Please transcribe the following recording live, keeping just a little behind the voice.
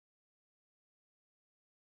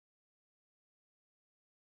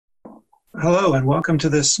Hello, and welcome to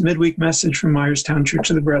this midweek message from Myerstown Church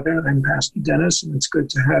of the Brethren. I'm Pastor Dennis, and it's good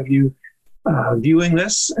to have you viewing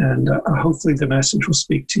this, and hopefully the message will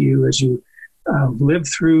speak to you as you live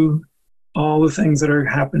through all the things that are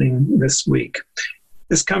happening this week.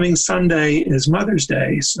 This coming Sunday is Mother's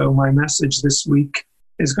Day, so my message this week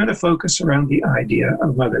is going to focus around the idea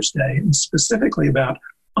of Mother's Day, and specifically about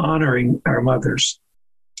honoring our mothers.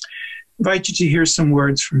 I invite you to hear some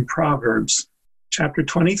words from Proverbs, chapter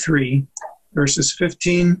 23, verses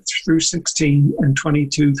 15 through 16 and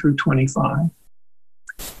 22 through 25.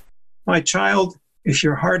 My child, if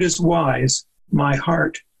your heart is wise, my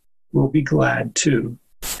heart will be glad too.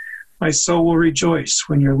 My soul will rejoice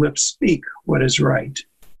when your lips speak what is right.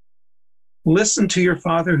 Listen to your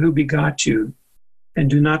father who begot you, and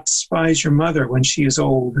do not despise your mother when she is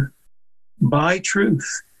old. Buy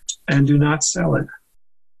truth and do not sell it.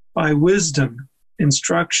 Buy wisdom,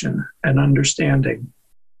 instruction, and understanding.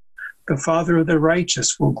 The father of the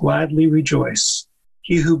righteous will gladly rejoice.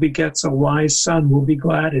 He who begets a wise son will be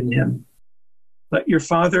glad in him. Let your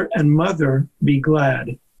father and mother be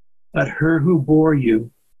glad. Let her who bore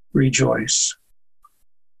you rejoice.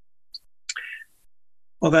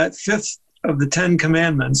 Well, that fifth of the 10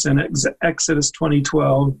 commandments in Exodus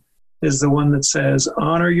 20:12 is the one that says,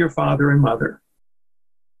 honor your father and mother.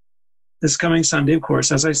 This coming Sunday, of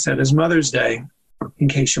course, as I said, is Mother's Day, in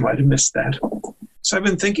case you might have missed that. So I've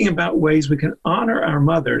been thinking about ways we can honor our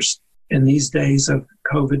mothers in these days of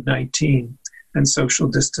COVID-19 and social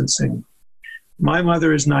distancing. My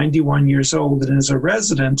mother is 91 years old and is a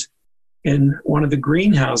resident in one of the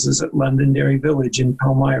greenhouses at Londonderry Village in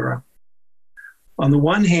Palmyra. On the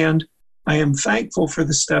one hand, I am thankful for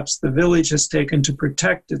the steps the village has taken to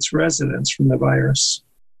protect its residents from the virus.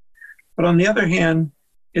 But on the other hand,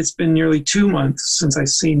 it's been nearly 2 months since I've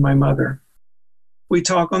seen my mother. We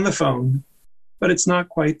talk on the phone, but it's not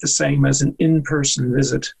quite the same as an in-person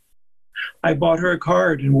visit. I bought her a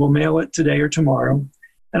card and will mail it today or tomorrow,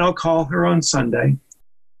 and I'll call her on Sunday,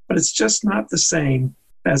 but it's just not the same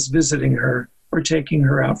as visiting her or taking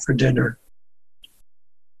her out for dinner.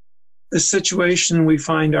 The situation we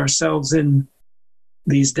find ourselves in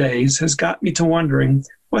these days has got me to wondering,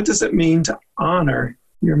 what does it mean to honor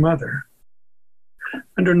your mother?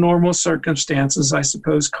 Under normal circumstances, I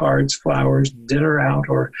suppose cards, flowers, dinner out,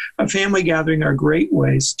 or a family gathering are great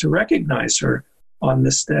ways to recognize her on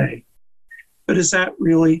this day. But is that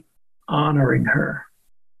really honoring her?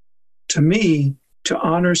 To me, to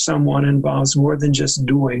honor someone involves more than just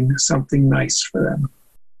doing something nice for them.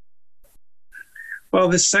 Well,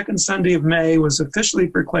 this second Sunday of May was officially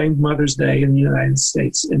proclaimed Mother's Day in the United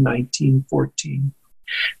States in 1914.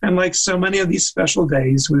 And like so many of these special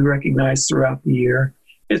days we recognize throughout the year,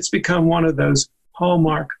 it's become one of those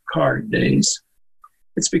Hallmark card days.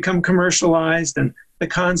 It's become commercialized, and the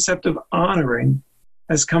concept of honoring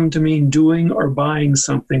has come to mean doing or buying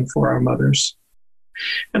something for our mothers.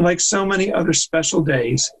 And like so many other special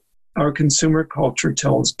days, our consumer culture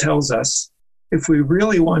tells us if we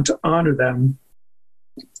really want to honor them,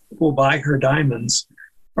 we'll buy her diamonds,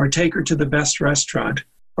 or take her to the best restaurant,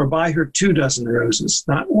 or buy her 24 roses,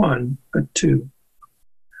 not one, but 2.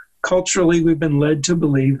 Culturally, we've been led to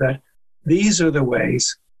believe that these are the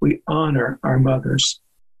ways we honor our mothers.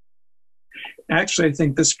 Actually, I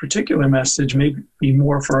think this particular message may be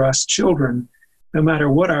more for us children, no matter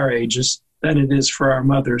what our ages, than it is for our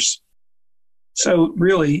mothers. So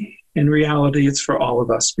really, in reality, it's for all of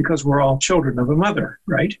us, because we're all children of a mother,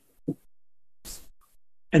 right?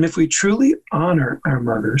 And if we truly honor our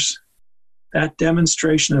mothers, that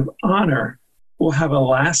demonstration of honor will have a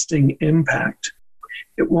lasting impact.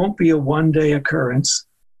 It won't be a one-day occurrence.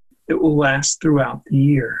 It will last throughout the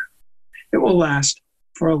year. It will last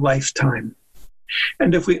for a lifetime.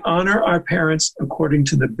 And if we honor our parents according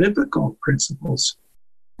to the biblical principles,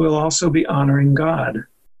 we'll also be honoring God,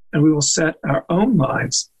 and we will set our own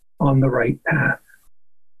lives on the right path.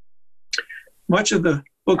 Much of the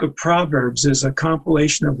book of Proverbs is a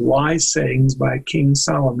compilation of wise sayings by King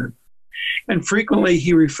Solomon. And frequently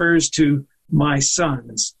he refers to my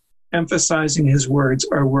sons, emphasizing his words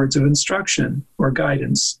are words of instruction or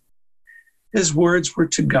guidance. His words were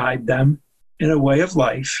to guide them in a way of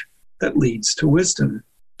life that leads to wisdom,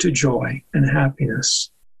 to joy and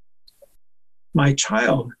happiness. My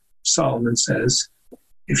child, Solomon says,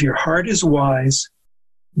 if your heart is wise,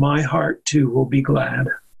 my heart too will be glad.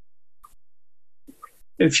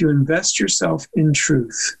 If you invest yourself in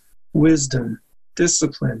truth, wisdom,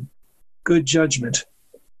 discipline, good judgment,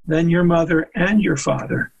 then your mother and your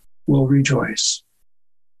father will rejoice.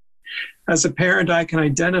 As a parent, I can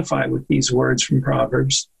identify with these words from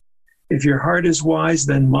Proverbs. If your heart is wise,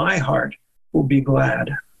 then my heart will be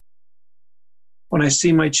glad. when I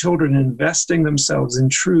see my children investing themselves in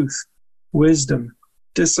truth, wisdom,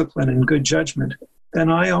 discipline, and good judgment,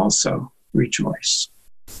 then I also rejoice.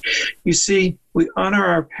 You see, we honor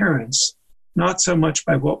our parents not so much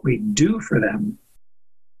by what we do for them,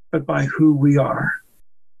 but by who we are,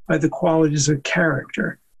 by the qualities of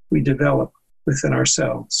character we develop within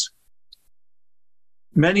ourselves.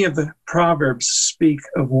 Many of the Proverbs speak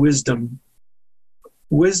of wisdom.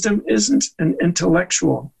 Wisdom isn't an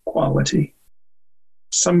intellectual quality.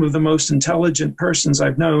 Some of the most intelligent persons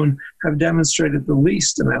I've known have demonstrated the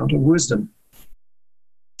least amount of wisdom.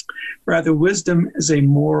 Rather, wisdom is a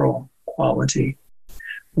moral quality.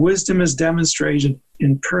 Wisdom is demonstrated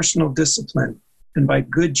in personal discipline and by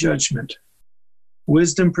good judgment.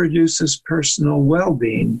 Wisdom produces personal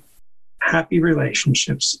well-being, happy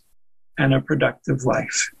relationships, and a productive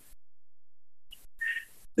life.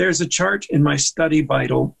 There's a chart in my study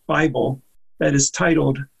Bible that is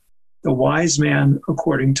titled The Wise Man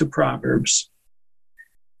According to Proverbs.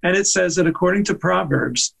 And it says that according to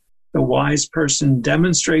Proverbs, the wise person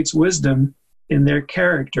demonstrates wisdom in their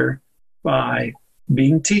character by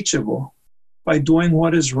being teachable, by doing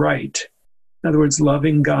what is right. In other words,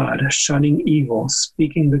 loving God, shunning evil,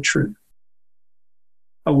 speaking the truth.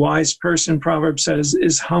 A wise person, Proverbs says,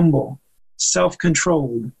 is humble,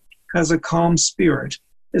 self-controlled, has a calm spirit,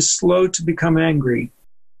 is slow to become angry.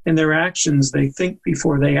 In their actions, they think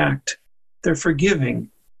before they act. They're forgiving,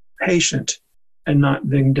 patient, and not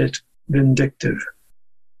vindictive.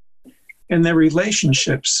 In their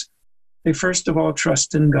relationships, they first of all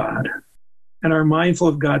trust in God and are mindful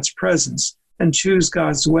of God's presence and choose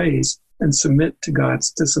God's ways and submit to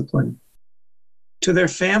God's discipline. To their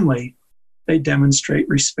family, they demonstrate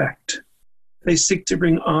respect. They seek to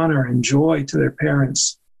bring honor and joy to their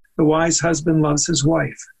parents. The wise husband loves his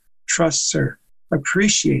wife, trusts her,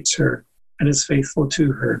 appreciates her, and is faithful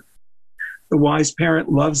to her. The wise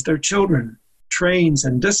parent loves their children, trains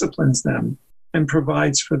and disciplines them, and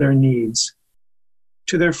provides for their needs.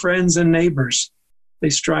 To their friends and neighbors, they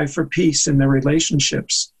strive for peace in their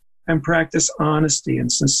relationships and practice honesty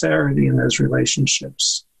and sincerity in those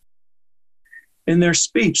relationships. In their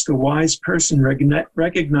speech, the wise person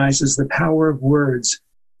recognizes the power of words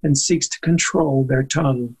and seeks to control their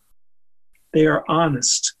tongue. They are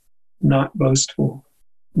honest, not boastful,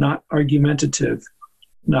 not argumentative,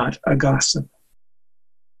 not a gossip.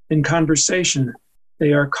 In conversation,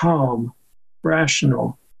 they are calm,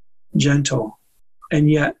 rational, gentle, and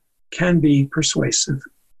yet can be persuasive.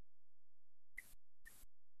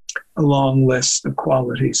 A long list of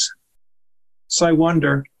qualities. So I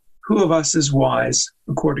wonder, who of us is wise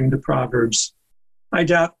according to Proverbs? I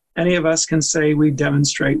doubt any of us can say we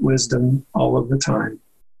demonstrate wisdom all of the time.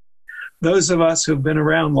 Those of us who have been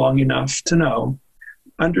around long enough to know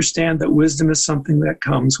understand that wisdom is something that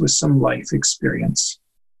comes with some life experience.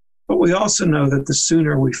 But we also know that the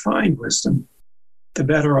sooner we find wisdom, the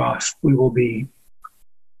better off we will be.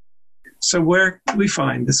 So where do we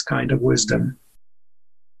find this kind of wisdom?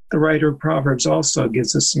 The writer of Proverbs also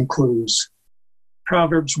gives us some clues.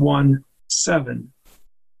 Proverbs 1:7.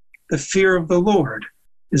 The fear of the Lord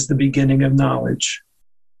is the beginning of knowledge.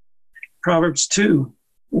 Proverbs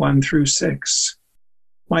 2:1-6.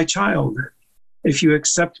 My child, if you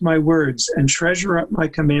accept my words and treasure up my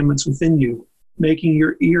commandments within you, making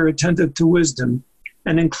your ear attentive to wisdom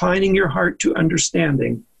and inclining your heart to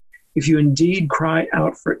understanding, if you indeed cry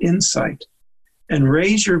out for insight and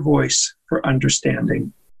raise your voice for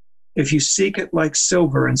understanding, if you seek it like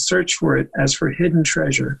silver and search for it as for hidden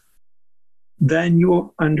treasure, then you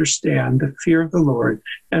will understand the fear of the Lord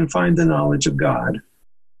and find the knowledge of God.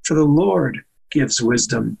 For the Lord gives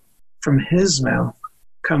wisdom. From his mouth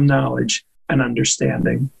come knowledge and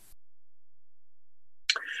understanding.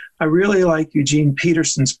 I really like Eugene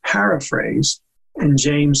Peterson's paraphrase in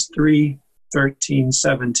James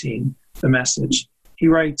 3:13-17, the Message. He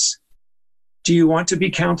writes, "Do you want to be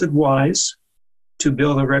counted wise, to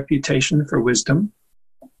build a reputation for wisdom?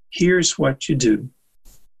 Here's what you do.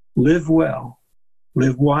 Live well,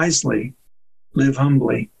 live wisely, live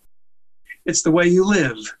humbly. It's the way you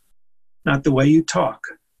live, not the way you talk,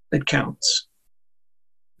 that counts.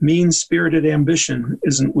 Mean-spirited ambition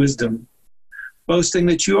isn't wisdom. Boasting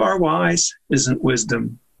that you are wise isn't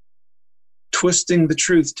wisdom. Twisting the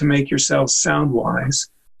truth to make yourselves sound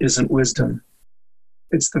wise isn't wisdom.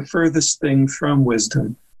 It's the furthest thing from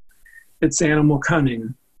wisdom. It's animal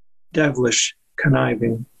cunning, devilish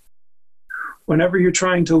conniving. Whenever you're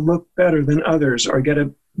trying to look better than others or get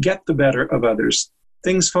the better of others,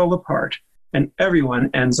 things fall apart and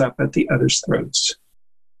everyone ends up at the other's throats.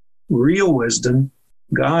 Real wisdom,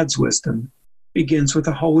 God's wisdom, begins with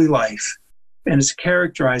a holy life and is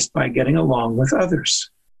characterized by getting along with others.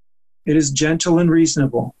 It is gentle and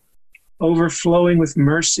reasonable, overflowing with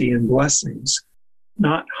mercy and blessings,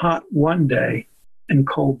 not hot one day and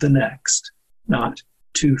cold the next, not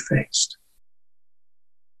two-faced.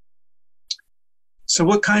 So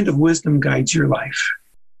what kind of wisdom guides your life?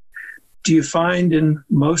 Do you find in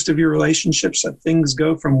most of your relationships that things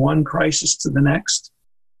go from one crisis to the next?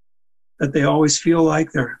 That they always feel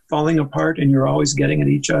like they're falling apart and you're always getting at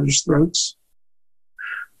each other's throats?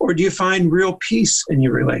 Or do you find real peace in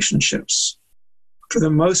your relationships? For the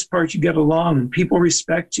most part, you get along and people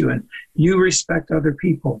respect you and you respect other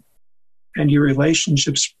people, and your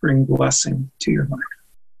relationships bring blessing to your life.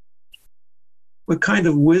 What kind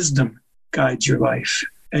of wisdom guides your life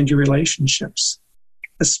and your relationships,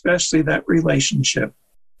 especially that relationship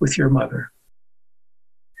with your mother?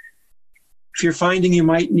 If you're finding you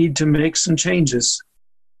might need to make some changes,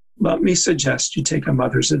 let me suggest you take a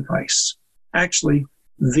mother's advice. Actually,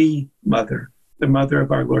 the mother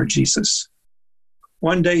of our Lord Jesus.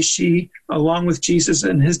 One day she, along with Jesus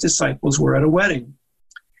and his disciples, were at a wedding.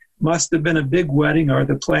 Must have been a big wedding, or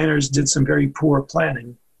the planners did some very poor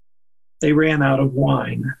planning. They ran out of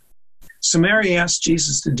wine. So Mary asked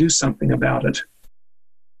Jesus to do something about it.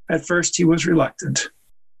 At first he was reluctant,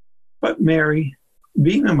 but Mary,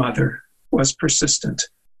 being a mother, was persistent.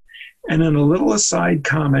 And in a little aside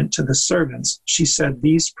comment to the servants, she said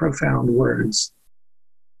these profound words: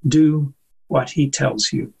 "Do what he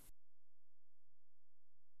tells you."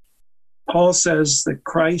 Paul says that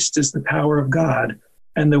Christ is the power of God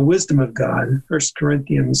and the wisdom of God, 1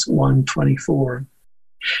 Corinthians 1:24.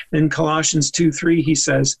 In Colossians 2:3, he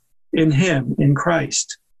says, "In him, in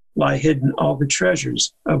Christ, lie hidden all the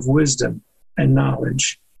treasures of wisdom and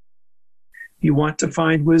knowledge." You want to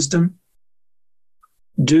find wisdom?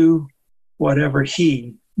 Do whatever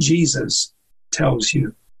he, Jesus, tells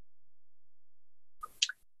you.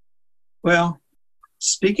 Well,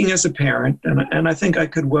 speaking as a parent, and I think I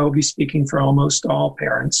could well be speaking for almost all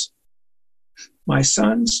parents, my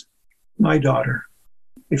sons, my daughter,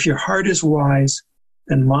 if your heart is wise,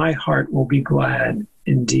 then my heart will be glad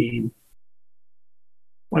indeed.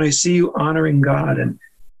 When I see you honoring God and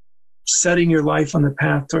setting your life on the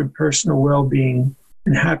path toward personal well-being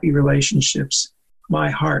and happy relationships, my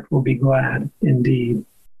heart will be glad indeed.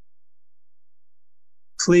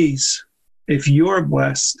 Please, if you're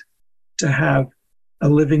blessed to have a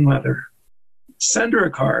living mother, send her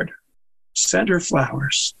a card, send her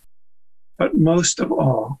flowers. But most of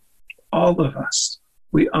all of us,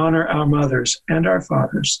 we honor our mothers and our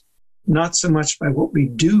fathers, not so much by what we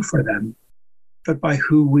do for them, but by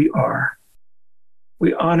who we are.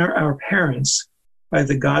 We honor our parents by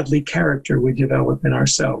the godly character we develop in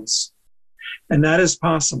ourselves. And that is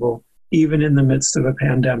possible even in the midst of a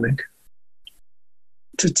pandemic.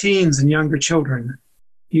 To teens and younger children,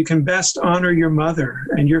 you can best honor your mother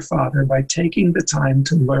and your father by taking the time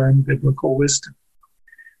to learn biblical wisdom,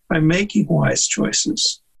 by making wise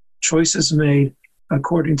choices, choices made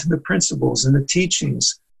according to the principles and the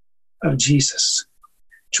teachings of Jesus,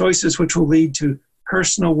 choices which will lead to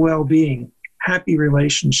personal well-being, happy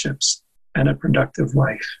relationships, and a productive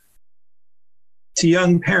life. To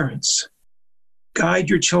young parents, guide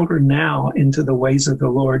your children now into the ways of the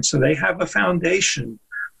Lord so they have a foundation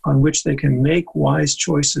on which they can make wise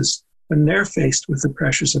choices when they're faced with the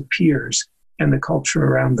pressures of peers and the culture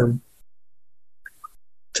around them.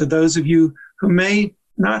 To those of you who may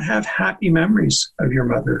not have happy memories of your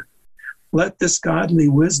mother, let this godly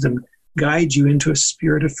wisdom guide you into a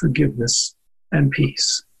spirit of forgiveness and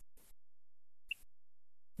peace.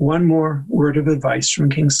 One more word of advice from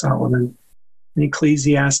King Solomon. In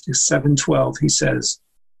Ecclesiastes 7:12, he says,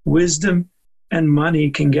 "Wisdom and money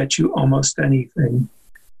can get you almost anything,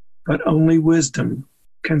 but only wisdom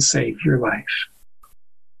can save your life."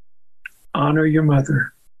 Honor your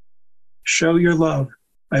mother. Show your love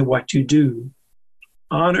by what you do.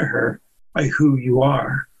 Honor her by who you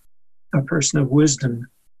are, a person of wisdom,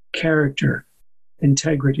 character,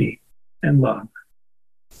 integrity, and love.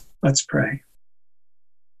 Let's pray.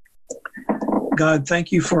 God,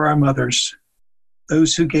 thank you for our mothers,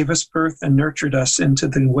 those who gave us birth and nurtured us into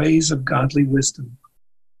the ways of godly wisdom.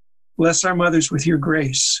 Bless our mothers with your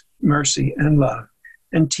grace, mercy, and love,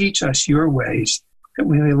 and teach us your ways that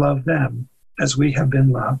we may love them as we have been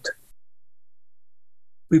loved.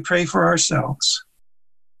 We pray for ourselves,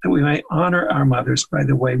 that we may honor our mothers by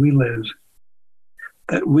the way we live,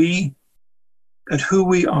 that who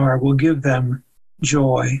we are will give them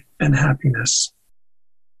joy and happiness.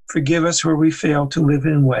 Forgive us where we fail to live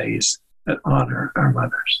in ways that honor our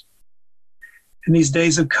mothers. In these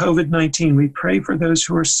days of COVID-19, we pray for those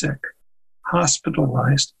who are sick,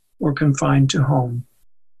 hospitalized, or confined to home.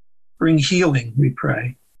 Bring healing, we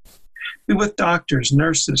pray. Be with doctors,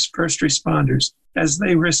 nurses, first responders as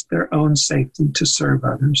they risk their own safety to serve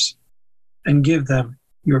others, and give them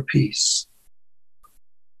your peace.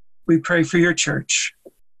 We pray for your church.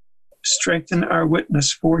 Strengthen our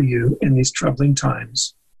witness for you in these troubling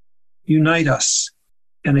times. Unite us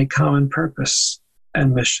in a common purpose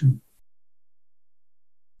and mission.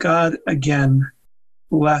 God, again,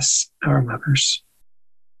 bless our mothers.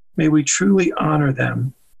 May we truly honor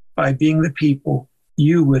them by being the people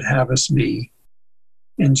you would have us be.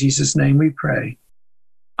 In Jesus' name we pray.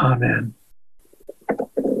 Amen.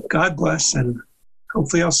 God bless, and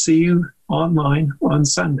hopefully I'll see you online on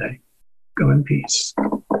Sunday. Go in peace.